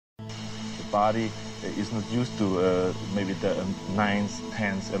body is not used to maybe the 9th,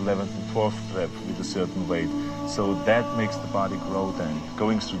 10th, 11th, and 12th rep with a certain weight. So that makes the body grow then,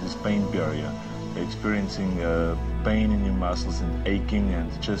 going through this pain barrier, experiencing pain in your muscles and aching,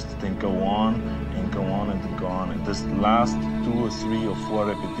 and just then go on and go on and then go on. And this last 2 or 3 or 4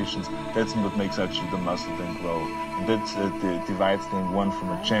 repetitions, that's what makes actually the muscle then grow. And that divides then one from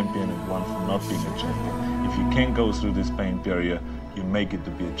a champion and one from not being a champion. If you can go through this pain barrier, you make it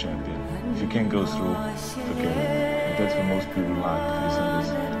to be a champion. If you can't go through, forget it. And that's what most people lack, is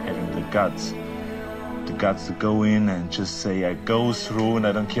having the guts to go in and just say, I go through and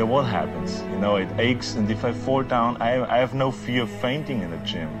I don't care what happens. You know, it aches, and if I fall down, I have no fear of fainting in the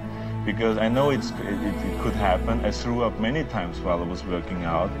gym, because I know it could happen. I threw up many times while I was working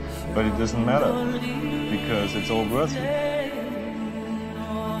out, but it doesn't matter, because it's all worth it.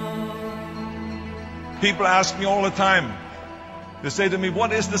 People ask me all the time, they say to me,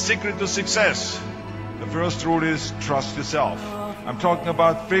 what is the secret to success? The first rule is trust yourself. I'm talking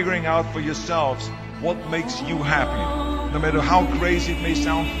about figuring out for yourselves what makes you happy. No matter how crazy it may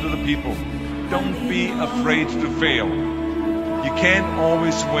sound to the people, don't be afraid to fail. You can't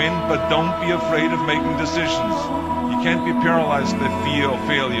always win, but don't be afraid of making decisions. You can't be paralyzed by fear of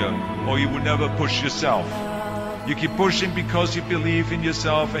failure, or you will never push yourself. You keep pushing because you believe in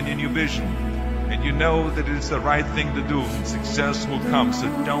yourself and in your vision. And you know that it's the right thing to do, and success will come. So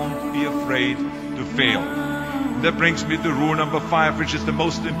don't be afraid to fail. And that brings me to rule number 5, which is the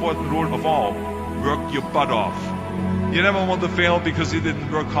most important rule of all. Work your butt off. You never want to fail because you didn't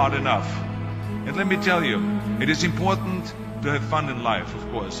work hard enough. And let me tell you, it is important to have fun in life,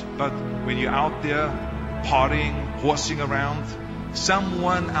 of course. But when you're out there partying, horsing around,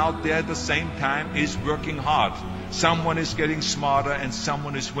 someone out there at the same time is working hard. Someone is getting smarter and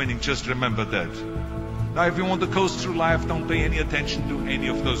someone is winning. Just remember that. Now, if you want to coast through life, don't pay any attention to any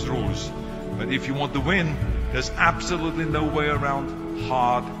of those rules. But if you want to win, there's absolutely no way around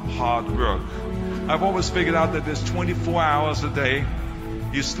hard work. I've always figured out that there's 24 hours a day.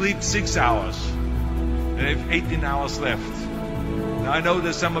 You sleep 6 hours, and you have 18 hours left. Now, I know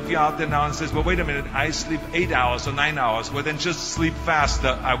there's some of you out there now and says, well, wait a minute, I sleep 8 hours or 9 hours. Well, then just sleep faster,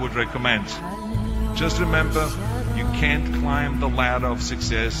 I would recommend. Just remember, you can't climb the ladder of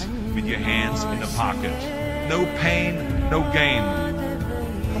success with your hands in the pocket. No pain, no gain.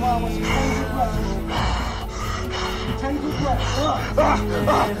 Come on, let's take a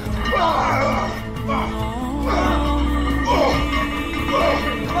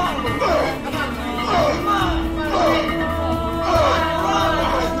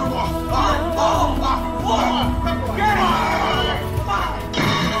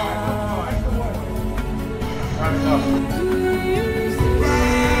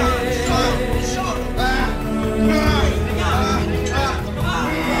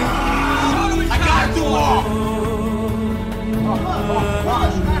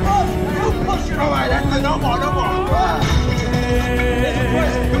No more. There's a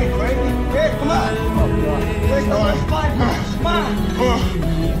person doing crazy. Yeah, come on. There's no spine. Come on.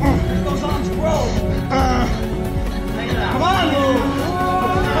 Let those arms grow. Come on, move.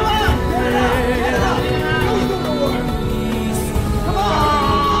 Come on. Get it up. Get it up. You do the work. Come on.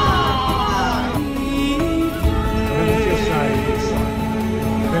 Remember your side of your son.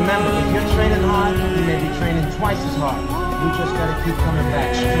 Remember, if you're training hard, you may be training twice as hard. You just gotta keep coming back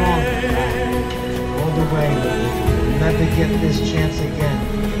stronger. All the way. Never get this chance again.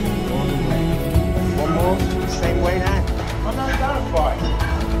 All the way. One more, same way now. I'm not gonna fight.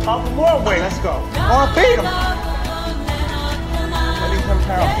 Half more weight. Let's go. Oh, beat him. Ready to come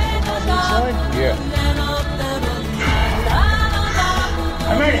power. Yeah.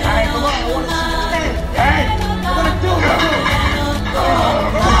 I'm ready. Hey, come on. I want to see you stand. Hey, I'm gonna do it. Come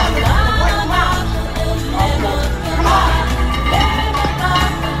on. Come on.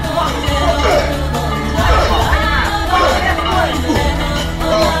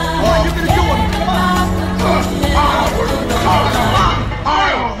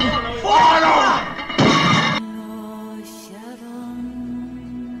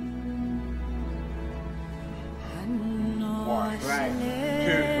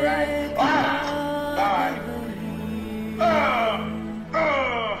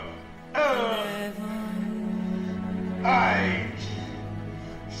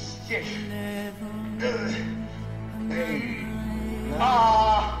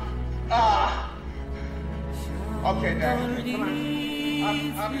 Okay, Dad. Come on.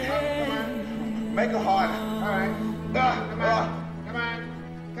 Up. Come on. Make it harder. All right.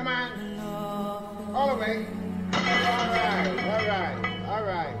 Come on. All the way. All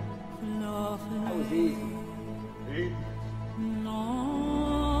right. That was easy. See?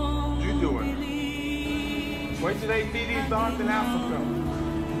 doing? Wait till they feed these dogs in Africa.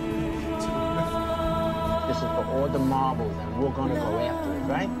 This is for all the marbles, and we're gonna go after it,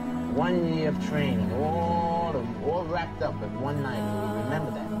 right? 1 year of training, all wrapped up in one night.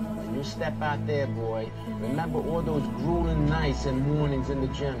 Remember that. When you step out there, boy, remember all those grueling nights and mornings in the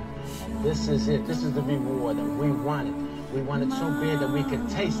gym. And this is it. This is the reward, and we want it. We want it so bad that we can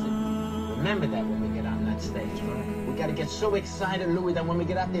taste it. Remember that when we get on that stage, right? We gotta get so excited, Louis, that when we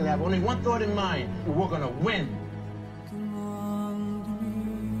get out there, we have only one thought in mind: we're gonna win.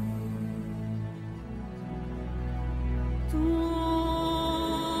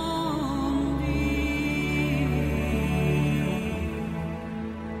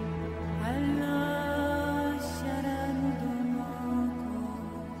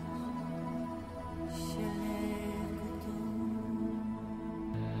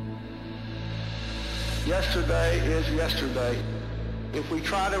 Yesterday is yesterday. If we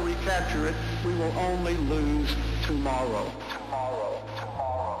try to recapture it, we will only lose tomorrow.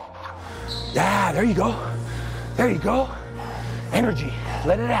 Yeah, there you go. There you go. Energy,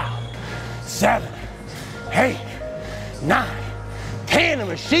 let it out. 7, 8, 9, 10, a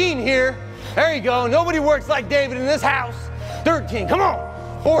machine here. There you go. Nobody works like David in this house. 13, come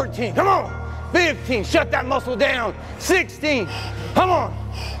on. 14, come on. 15, shut that muscle down. 16, come on.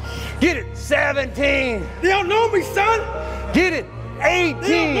 Get it. 17. They don't know me, son. Get it. 18. They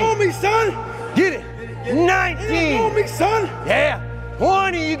don't know me, son. Get it. 19. They don't know me, son. Yeah.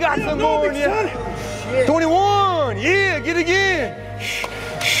 20. You got some more in you. 21. Yeah. Get it again.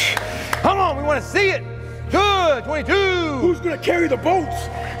 Come on. We want to see it. Good. 22. Who's gonna carry the boats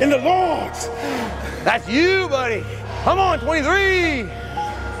and the logs? That's you, buddy. Come on. 23.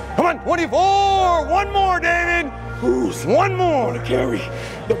 Come on. 24. One more, David. Who's one more gonna carry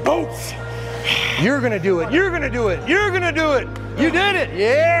the boats? You're gonna do it. You're gonna do it. You're gonna do it. You did it.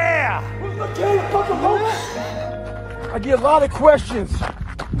 Yeah. Who's gonna carry the fucking boats? I get a lot of questions.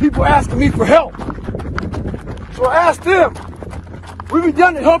 People asking me for help. So I asked them, what have you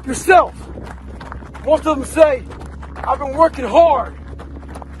done to help yourself? Most of them say, I've been working hard.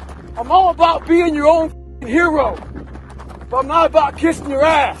 I'm all about being your own hero, but I'm not about kissing your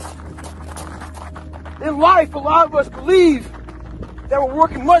ass. In life, a lot of us believe that we're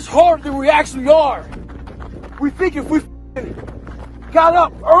working much harder than we actually are. We think if we got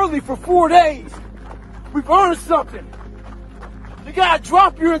up early for 4 days, we've earned something. You gotta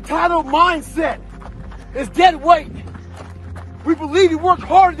drop your entitled mindset. It's dead weight. We believe we work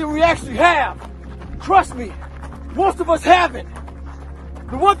harder than we actually have. Trust me, most of us haven't.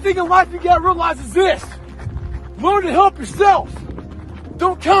 The one thing in life you gotta realize is this: learn to help yourself.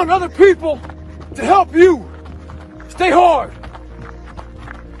 Don't count on other people to help you. Stay hard.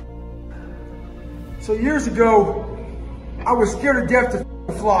 So years ago, I was scared to death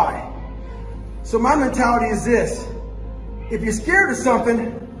to fly. So my mentality is this: if you're scared of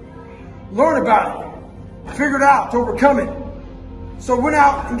something, learn about it. Figure it out to overcome it. So I went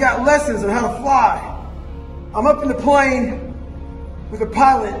out and got lessons on how to fly. I'm up in the plane with a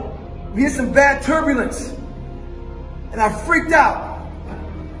pilot. We hit some bad turbulence, and I freaked out.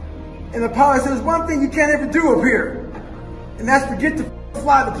 And the pilot said, there's one thing you can't ever do up here, and that's forget to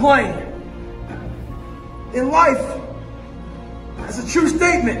fly the plane. In life, that's a true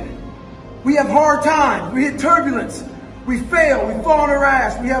statement. We have hard times, we hit turbulence, we fail, we fall on our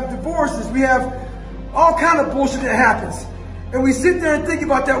ass, we have divorces, we have all kind of bullshit that happens. And we sit there and think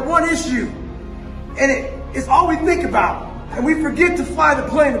about that one issue, and it's all we think about. And we forget to fly the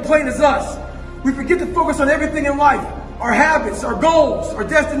plane is us. We forget to focus on everything in life. Our habits, our goals, our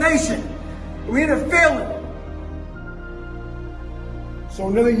destination. We end up failing. So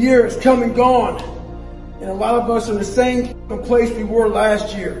another year has come and gone, and a lot of us are in the same place we were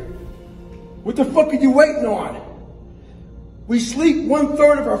last year. What the fuck are you waiting on? We sleep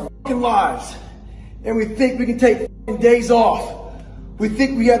 1/3 of our fucking lives, and we think we can take days off. We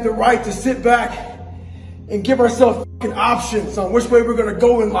think we have the right to sit back and give ourselves fucking options on which way we're gonna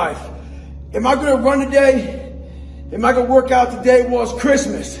go in life. Am I gonna run today? Am I gonna work out today? Well, it's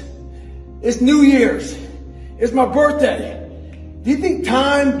Christmas. It's New Year's. It's my birthday. Do you think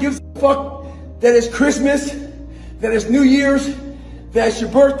time gives a fuck that it's Christmas, that it's New Year's, that it's your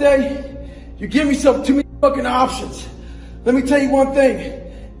birthday? You give yourself too many fucking options. Let me tell you one thing.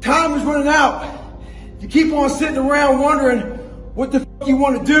 Time is running out. You keep on sitting around wondering what the fuck you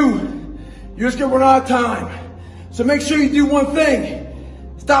want to do, you're just gonna run out of time. So make sure you do one thing.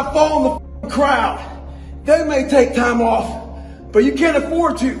 Stop following the fucking crowd. They may take time off, but you can't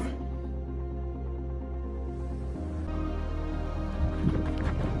afford to.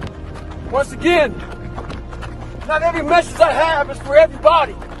 Once again, not every message I have is for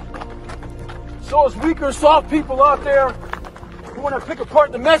everybody. So as weaker, soft people out there who want to pick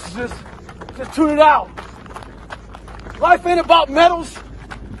apart the messages, just tune it out. Life ain't about medals.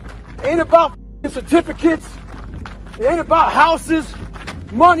 It ain't about certificates. It ain't about houses,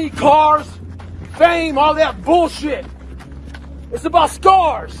 money, cars, fame, all that bullshit. It's about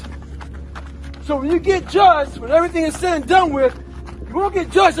scars. So when you get judged, when everything is said and done with, you won't get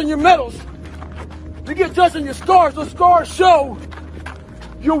judged on your medals. You get judged on your scars. Those scars show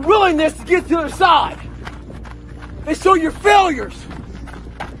your willingness to get to the other side. They show your failures.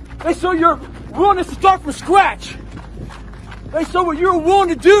 They show your willingness to start from scratch. They show what you're willing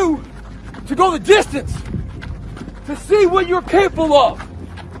to do to go the distance, to see what you're capable of.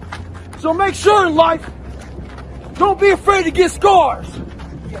 So make sure in life, don't be afraid to get scars.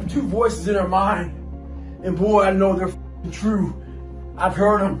 We got two voices in our mind, and boy, I know they're true. I've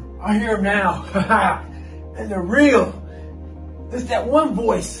heard them. I hear them now. And they're real. There's that one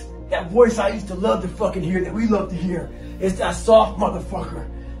voice, that voice I used to love to fucking hear, that we love to hear. It's that soft motherfucker.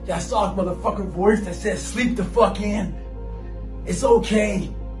 That soft motherfucking voice that says, sleep the fuck in. It's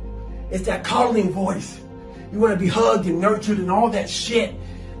okay. It's that coddling voice. You want to be hugged and nurtured and all that shit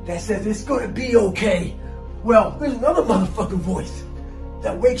that says it's going to be okay. Well, there's another motherfucking voice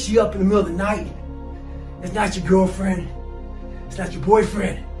that wakes you up in the middle of the night. It's not your girlfriend. It's not your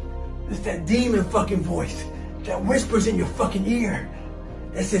boyfriend. It's that demon fucking voice that whispers in your fucking ear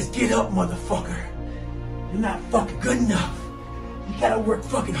that says, get up, motherfucker. You're not fucking good enough. You gotta work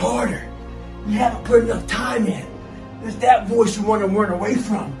fucking harder. You haven't put enough time in. It's that voice you want to run away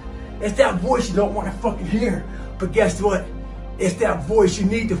from. It's that voice you don't want to fucking hear. But guess what? It's that voice you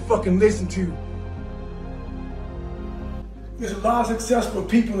need to fucking listen to. There's a lot of successful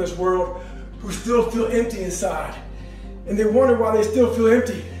people in this world who still feel empty inside. And they wonder why they still feel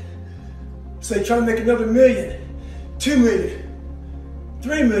empty. So they try to make another $1 million, $2 million,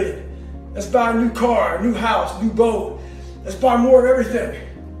 $3 million. Let's buy a new car, a new house, a new boat. Let's buy more of everything.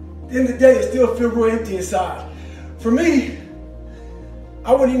 At the end of the day, they still feel real empty inside. For me,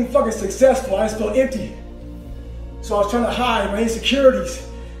 I wasn't even fucking successful. I just felt empty. So I was trying to hide my insecurities,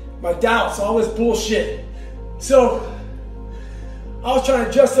 my doubts, all this bullshit. So I was trying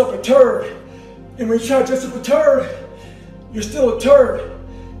to dress up a turd. And when you try to dress up a turd, you're still a turd.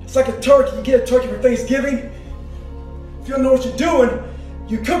 It's like a turkey. You get a turkey for Thanksgiving. If you don't know what you're doing,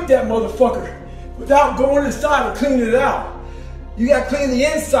 you cook that motherfucker without going inside and cleaning it out. You gotta clean the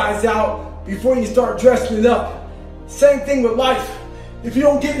insides out before you start dressing it up. Same thing with life. If you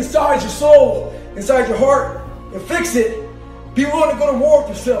don't get inside your soul, inside your heart, and fix it, be willing to go to war with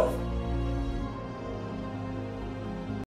yourself.